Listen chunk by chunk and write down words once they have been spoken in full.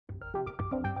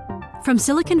From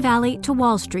Silicon Valley to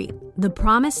Wall Street, the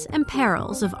promise and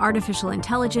perils of artificial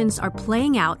intelligence are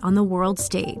playing out on the world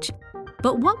stage.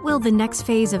 But what will the next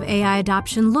phase of AI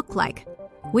adoption look like?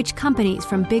 Which companies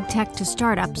from big tech to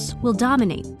startups will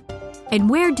dominate? And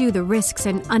where do the risks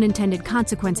and unintended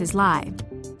consequences lie?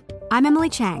 I'm Emily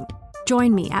Chang.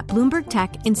 Join me at Bloomberg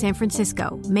Tech in San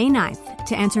Francisco, May 9th,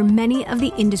 to answer many of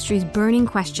the industry's burning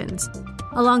questions,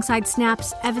 alongside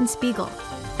Snap's Evan Spiegel,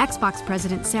 Xbox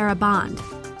President Sarah Bond,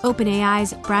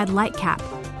 OpenAI's Brad Lightcap,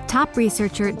 top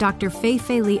researcher Dr. Fei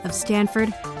Li of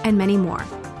Stanford, and many more.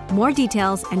 More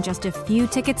details and just a few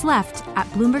tickets left at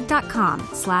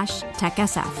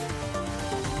Bloomberg.com/TechSF.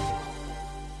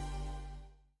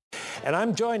 And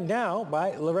I'm joined now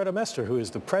by Loretta Mester, who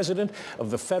is the president of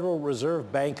the Federal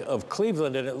Reserve Bank of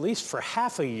Cleveland, and at least for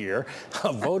half a year,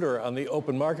 a voter on the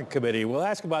Open Market Committee. We'll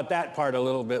ask about that part a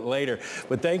little bit later.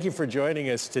 But thank you for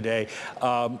joining us today.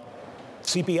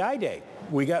 CPI Day.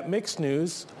 We got mixed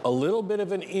news, a little bit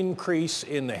of an increase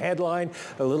in the headline,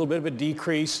 a little bit of a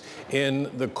decrease in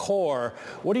the core.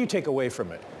 What do you take away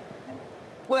from it?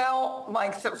 Well,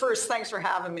 Mike, first, thanks for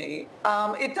having me.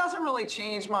 It doesn't really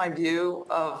change my view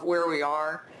of where we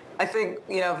are. I think,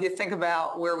 if you think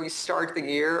about where we start the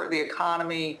year, the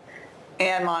economy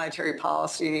and monetary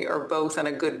policy are both in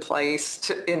a good place.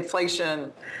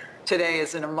 Inflation today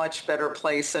is in a much better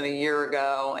place than a year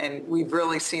ago, and we've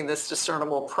really seen this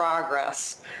discernible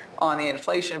progress on the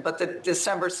inflation. But the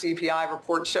December CPI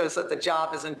report shows that the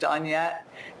job isn't done yet,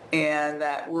 and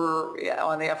that we're,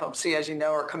 on the FOMC, as you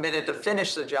know, are committed to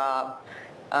finish the job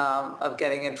of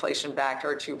getting inflation back to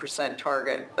our 2%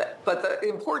 target. But the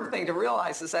important thing to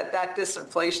realize is that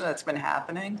disinflation that's been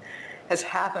happening has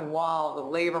happened while the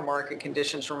labor market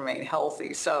conditions remain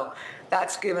healthy. So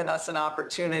that's given us an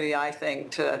opportunity, I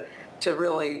think, to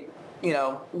really,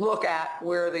 look at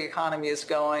where the economy is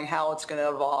going, how it's going to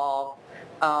evolve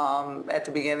at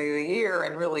the beginning of the year,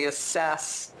 and really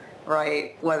assess,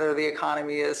 right, whether the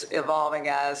economy is evolving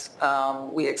as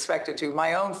we expect it to.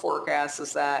 My own forecast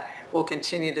is that we'll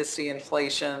continue to see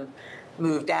inflation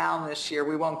move down this year.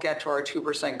 We won't get to our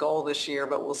 2% goal this year,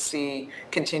 but we'll see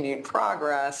continued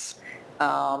progress.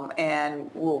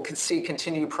 And we'll see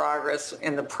continued progress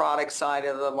in the product side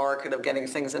of the market of getting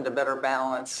things into better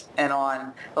balance, and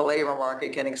on the labor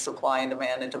market, getting supply and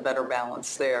demand into better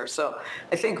balance there. So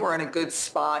I think we're in a good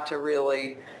spot to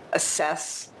really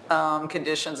assess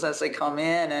conditions as they come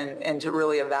in, and to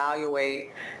really evaluate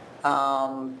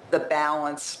the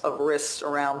balance of risks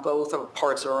around both of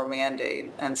parts of our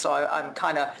mandate. And so I'm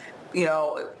kind of,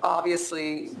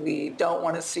 obviously we don't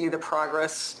want to see the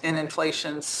progress in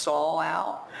inflation stall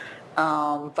out,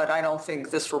 but I don't think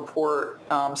this report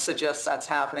suggests that's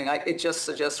happening. It just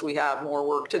suggests we have more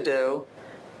work to do,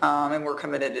 and we're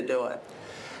committed to do it.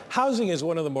 Housing is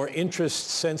one of the more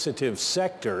interest-sensitive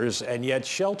sectors, and yet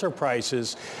shelter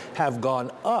prices have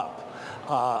gone up.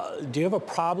 Do you have a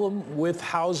problem with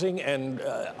housing, and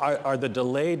are the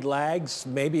delayed lags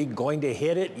maybe going to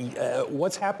hit it?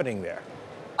 What's happening there?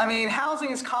 I mean,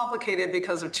 housing is complicated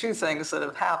because of two things that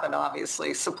have happened,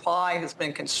 obviously. Supply has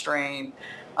been constrained.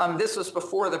 This was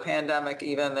before the pandemic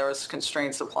even. There was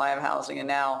constrained supply of housing, and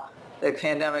now the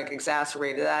pandemic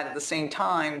exacerbated that. At the same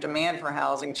time, demand for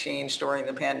housing changed during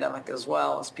the pandemic as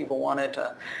well, as people wanted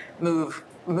to move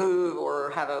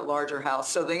or have a larger house.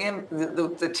 So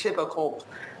the typical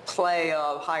play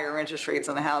of higher interest rates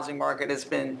in the housing market has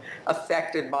been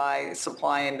affected by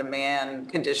supply and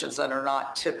demand conditions that are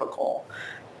not typical.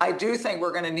 I do think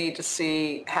we're going to need to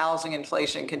see housing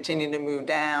inflation continue to move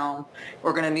down.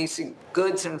 We're going to need to see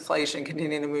goods inflation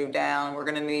continue to move down. We're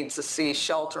going to need to see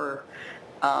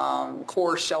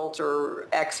core shelter,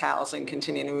 housing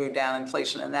continue to move down,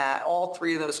 inflation in that. All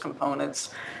three of those components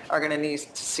are going to need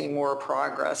to see more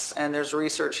progress. And there's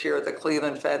research here at the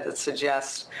Cleveland Fed that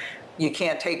suggests you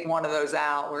can't take one of those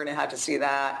out. We're going to have to see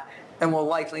that. And we'll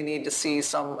likely need to see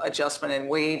some adjustment in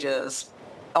wages,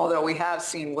 although we have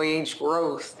seen wage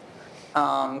growth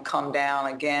come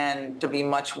down again to be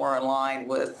much more in line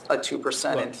with a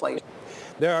 2% inflation.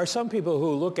 There are some people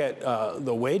who look at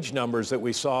the wage numbers that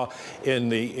we saw in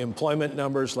the employment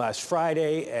numbers last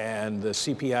Friday and the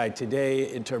CPI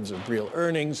today in terms of real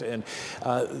earnings, and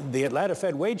the Atlanta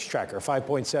Fed wage tracker,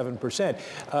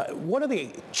 5.7%. What are the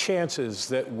chances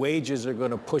that wages are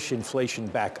going to push inflation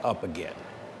back up again?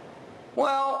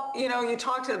 Well, you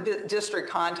talk to district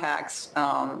contacts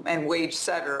and wage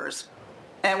setters,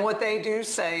 and what they do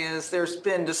say is there's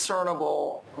been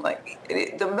discernible,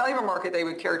 the labor market they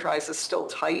would characterize as still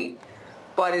tight,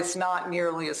 but it's not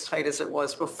nearly as tight as it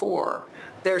was before.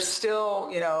 There's still,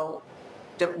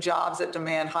 jobs that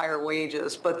demand higher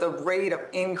wages, but the rate of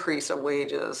increase of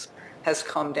wages has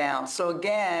come down. So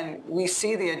again, we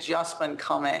see the adjustment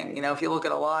coming. If you look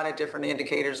at a lot of different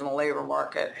indicators in the labor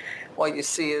market, what you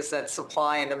see is that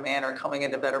supply and demand are coming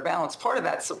into better balance. Part of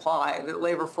that supply, the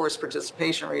labor force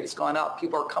participation rate has gone up.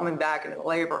 People are coming back into the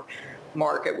labor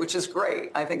market, which is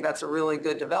great. I think that's a really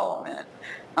good development.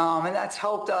 And that's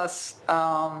helped us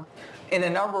in a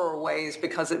number of ways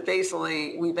because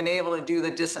we've been able to do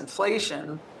the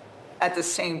disinflation at the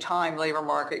same time labor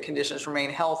market conditions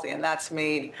remain healthy, and that's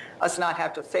made us not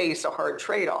have to face a hard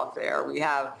trade-off there.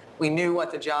 We knew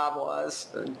what the job was.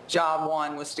 The job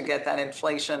one was to get that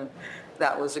inflation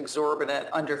that was exorbitant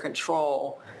under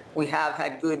control. We have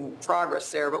had good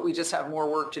progress there, but we just have more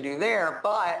work to do there.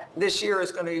 But this year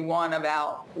is going to be one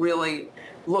about really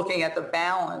looking at the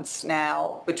balance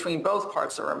now between both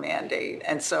parts of our mandate.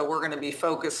 And so we're going to be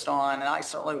focused on, and I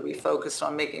certainly will be focused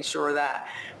on making sure that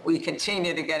we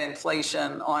continue to get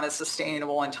inflation on a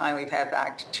sustainable and timely path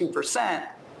back to 2%.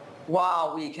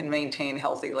 While we can maintain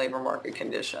healthy labor market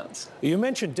conditions. You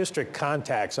mentioned district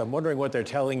contacts. I'm wondering what they're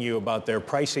telling you about their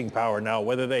pricing power now,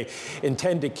 whether they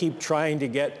intend to keep trying to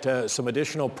get some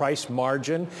additional price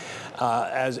margin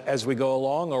as we go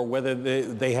along, or whether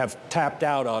they have tapped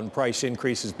out on price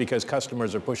increases because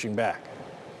customers are pushing back.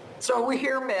 So we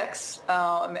hear mixed,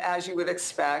 as you would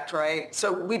expect, right?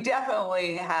 So we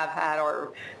definitely have had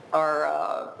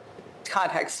our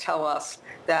contacts tell us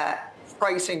that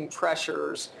pricing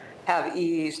pressures have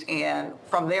eased, and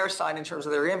from their side, in terms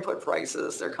of their input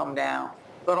prices, they're come down,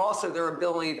 but also their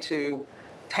ability to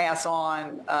pass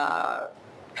on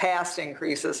past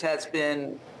increases has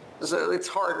been, so it's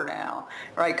harder now,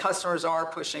 right? Customers are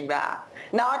pushing back.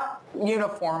 Not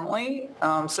uniformly,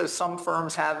 so some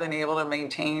firms have been able to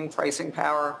maintain pricing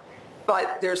power,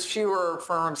 but there's fewer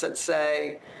firms that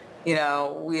say,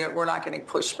 we're not getting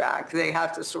pushback. They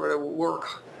have to sort of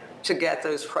work to get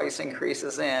those price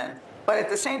increases in. But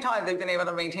at the same time, they've been able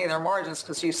to maintain their margins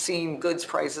because you've seen goods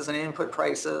prices and input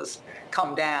prices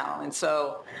come down. And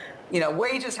so,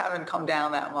 wages haven't come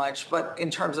down that much, but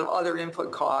in terms of other input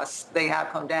costs, they have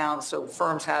come down, so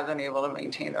firms have been able to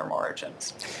maintain their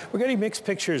margins. We're getting mixed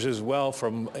pictures as well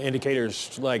from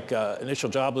indicators like initial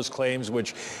jobless claims,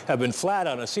 which have been flat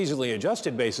on a seasonally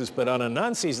adjusted basis, but on a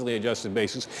non-seasonally adjusted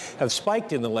basis have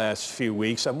spiked in the last few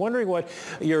weeks. I'm wondering what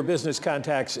your business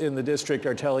contacts in the district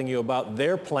are telling you about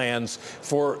their plans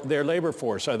for their labor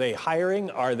force. Are they hiring?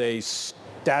 Are they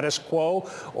status quo,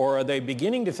 or are they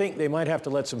beginning to think they might have to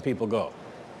let some people go?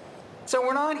 So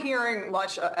we're not hearing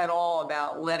much at all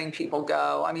about letting people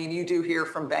go. I mean, you do hear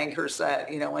from bankers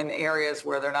that, in areas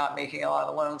where they're not making a lot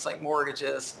of loans like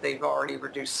mortgages, they've already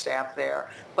reduced staff there.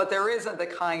 But there isn't the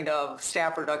kind of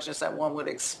staff reductions that one would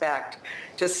expect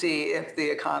to see if the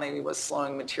economy was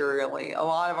slowing materially. A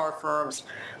lot of our firms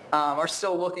are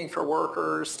still looking for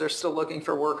workers. They're still looking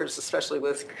for workers, especially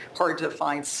with hard to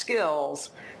find skills.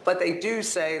 But they do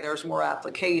say there's more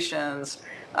applications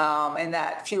and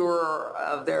that fewer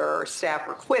of their staff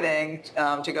are quitting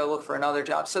to go look for another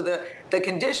job. So the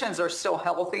conditions are still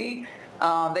healthy.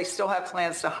 They still have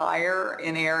plans to hire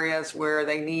in areas where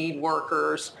they need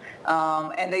workers,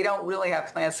 and they don't really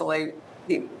have plans to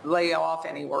lay off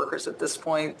any workers at this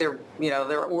point. Their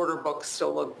order books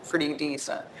still look pretty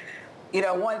decent.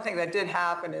 One thing that did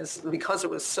happen is because it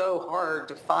was so hard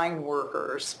to find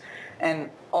workers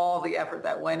and all the effort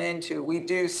that went into, we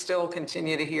do still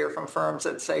continue to hear from firms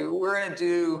that say, we're going to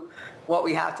do what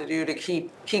we have to do to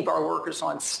keep our workers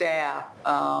on staff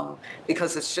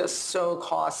because it's just so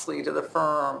costly to the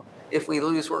firm if we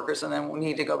lose workers and then we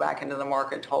need to go back into the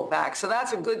market to hold back. So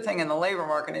that's a good thing in the labor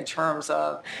market in terms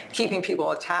of keeping people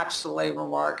attached to the labor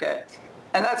market.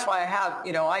 And that's why I have,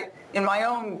 in my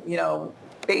own,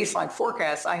 baseline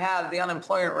forecast, I have the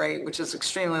unemployment rate, which is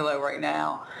extremely low right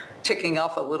now, ticking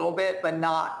up a little bit, but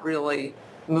not really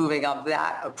moving up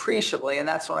that appreciably. And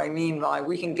that's what I mean by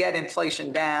we can get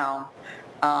inflation down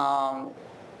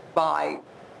by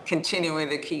continuing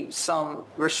to keep some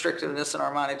restrictiveness in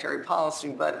our monetary policy,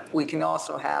 but we can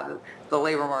also have the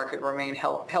labor market remain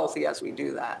healthy as we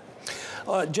do that.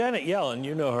 Janet Yellen,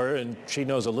 you know her, and she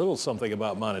knows a little something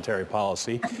about monetary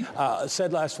policy,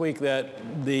 said last week that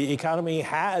the economy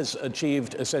has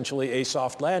achieved essentially a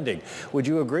soft landing. Would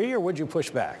you agree or would you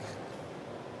push back?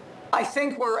 I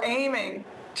think we're aiming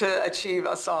to achieve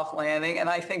a soft landing, and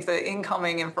I think the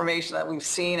incoming information that we've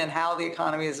seen and how the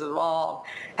economy has evolved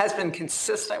has been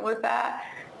consistent with that.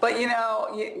 But,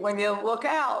 when you look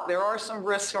out, there are some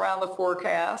risks around the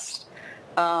forecast.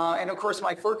 And of course,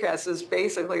 my forecast is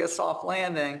basically a soft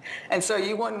landing. And so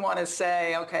you wouldn't want to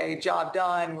say, okay, job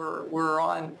done, we're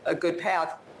on a good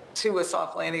path to a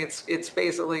soft landing. It's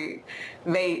basically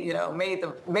made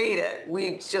it.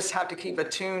 We just have to keep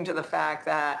attuned to the fact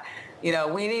that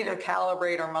we need to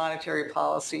calibrate our monetary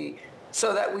policy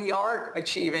so that we are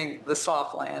achieving the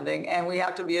soft landing, and we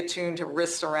have to be attuned to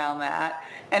risks around that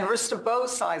and risks to both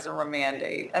sides of our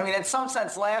mandate. I mean, in some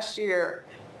sense, last year,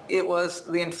 it was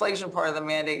the inflation part of the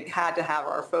mandate had to have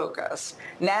our focus.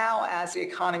 Now, as the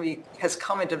economy has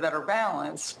come into better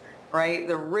balance, right,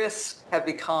 the risks have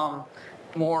become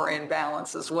more in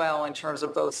balance as well in terms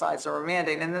of both sides of our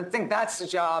mandate. And I think that's the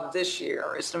job this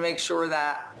year, is to make sure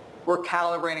that we're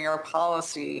calibrating our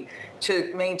policy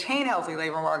to maintain healthy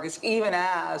labor markets, even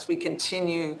as we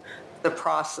continue the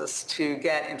process to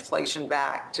get inflation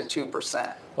back to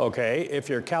 2%. Okay, if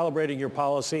you're calibrating your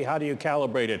policy, how do you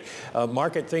calibrate it?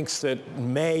 Market thinks that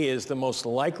May is the most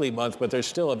likely month, but there's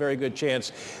still a very good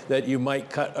chance that you might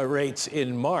cut rates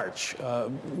in March.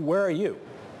 Where are you?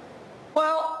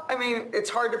 Well, I mean, it's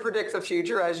hard to predict the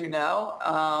future, as you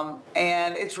know,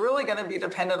 and it's really going to be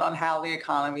dependent on how the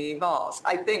economy evolves.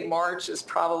 I think March is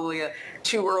probably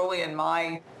too early in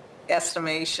my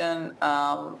estimation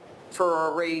for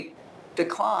a rate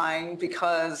decline,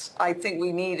 because I think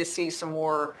we need to see some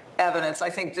more evidence. I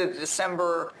think the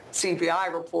December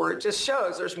CPI report just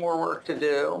shows there's more work to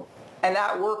do, and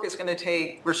that work is going to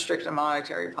take restrictive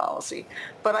monetary policy.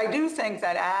 But I do think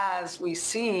that as we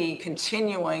see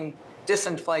continuing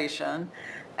disinflation,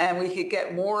 and we could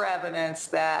get more evidence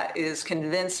that is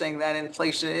convincing that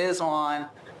inflation is on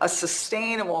a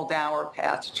sustainable downward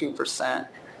path to 2%,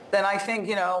 then I think,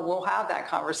 we'll have that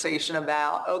conversation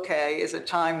about, okay, is it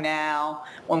time now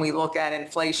when we look at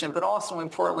inflation, but also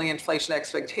importantly, inflation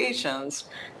expectations,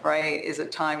 right? Is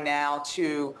it time now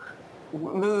to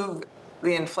move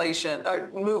the inflation, or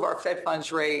move our Fed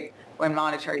funds rate when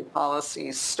monetary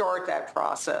policies start that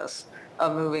process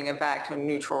of moving it back to a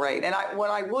neutral rate? And what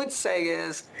I would say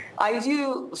is, I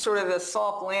view sort of the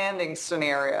soft landing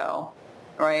scenario,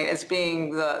 right, as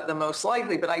being the most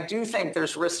likely, but I do think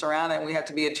there's risks around it, and we have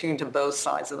to be attuned to both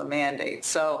sides of the mandate.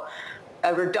 So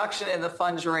a reduction in the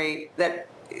funds rate that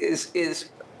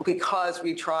is because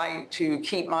we try to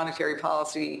keep monetary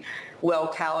policy well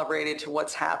calibrated to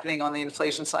what's happening on the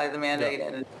inflation side of the mandate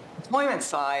and employment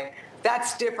side.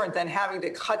 That's different than having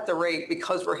to cut the rate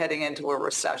because we're heading into a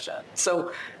recession.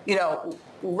 So,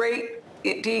 rate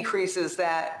decreases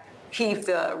that keep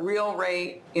the real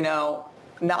rate,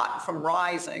 not from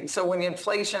rising. So when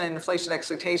inflation and inflation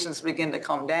expectations begin to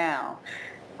come down,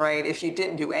 right, if you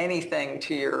didn't do anything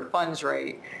to your funds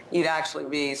rate, you'd actually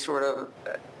be sort of,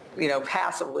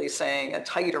 passively saying a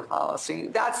tighter policy.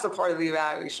 That's the part of the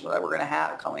evaluation that we're going to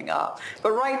have coming up.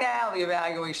 But right now, the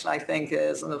evaluation, I think,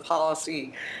 is, and the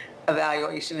policy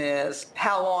evaluation is,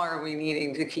 how long are we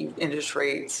needing to keep interest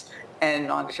rates and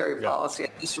monetary policy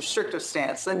at this restrictive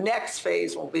stance? The next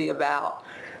phase will be about,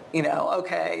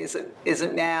 okay, is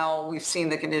it now we've seen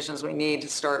the conditions we need to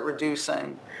start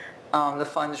reducing the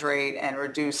funds rate and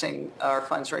reducing our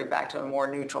funds rate back to a more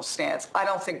neutral stance? I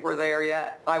don't think we're there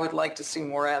yet. I would like to see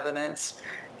more evidence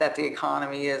that the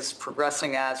economy is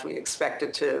progressing as we expect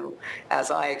it to,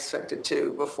 as I expect it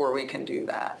to, before we can do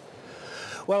that.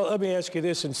 Well, let me ask you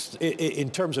this.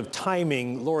 In terms of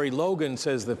timing, Lori Logan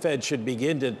says the Fed should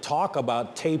begin to talk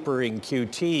about tapering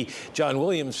QT. John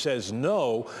Williams says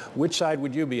no. Which side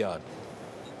would you be on?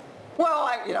 Well,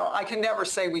 I can never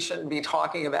say we shouldn't be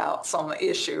talking about some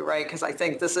issue, right? Because I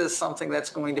think this is something that's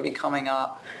going to be coming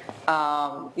up.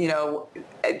 John,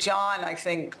 I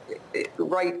think,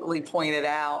 rightly pointed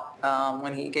out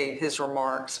when he gave his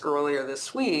remarks earlier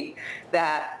this week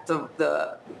that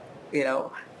the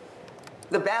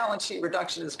balance sheet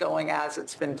reduction is going as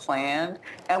it's been planned.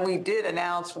 And we did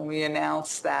announce, when we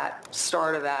announced that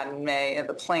start of that in May, and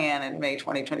the plan in May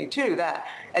 2022, that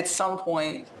at some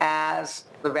point as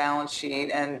the balance sheet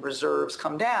and reserves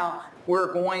come down,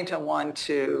 we're going to want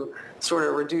to sort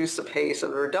of reduce the pace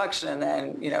of the reduction and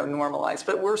then, normalize.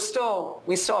 But we still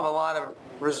have a lot of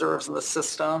reserves in the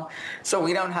system, so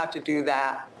we don't have to do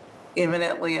that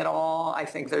imminently at all. I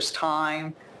think there's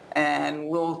time. And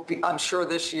I'm sure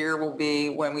this year will be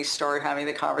when we start having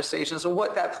the conversations of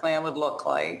what that plan would look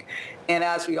like. And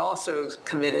as we also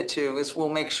committed to, is we'll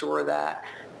make sure that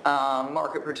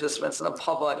market participants and the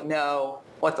public know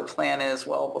what the plan is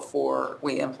well before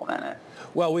we implement it.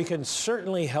 Well, we can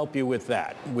certainly help you with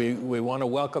that. We want to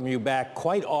welcome you back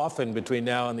quite often between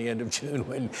now and the end of June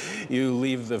when you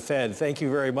leave the Fed. Thank you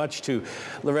very much to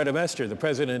Loretta Mester, the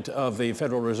president of the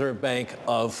Federal Reserve Bank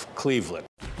of Cleveland.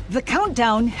 The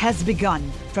countdown has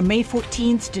begun. From May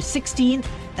 14th to 16th,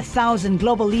 1,000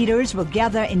 global leaders will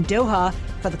gather in Doha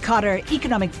for the Qatar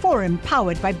Economic Forum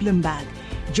powered by Bloomberg.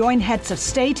 Join heads of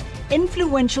state,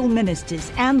 influential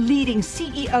ministers and leading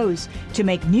CEOs to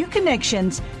make new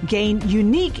connections, gain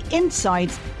unique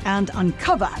insights, and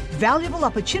uncover valuable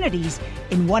opportunities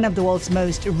in one of the world's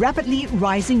most rapidly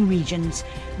rising regions.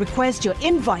 Request your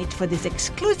invite for this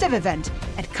exclusive event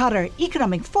at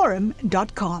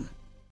QatarEconomicForum.com.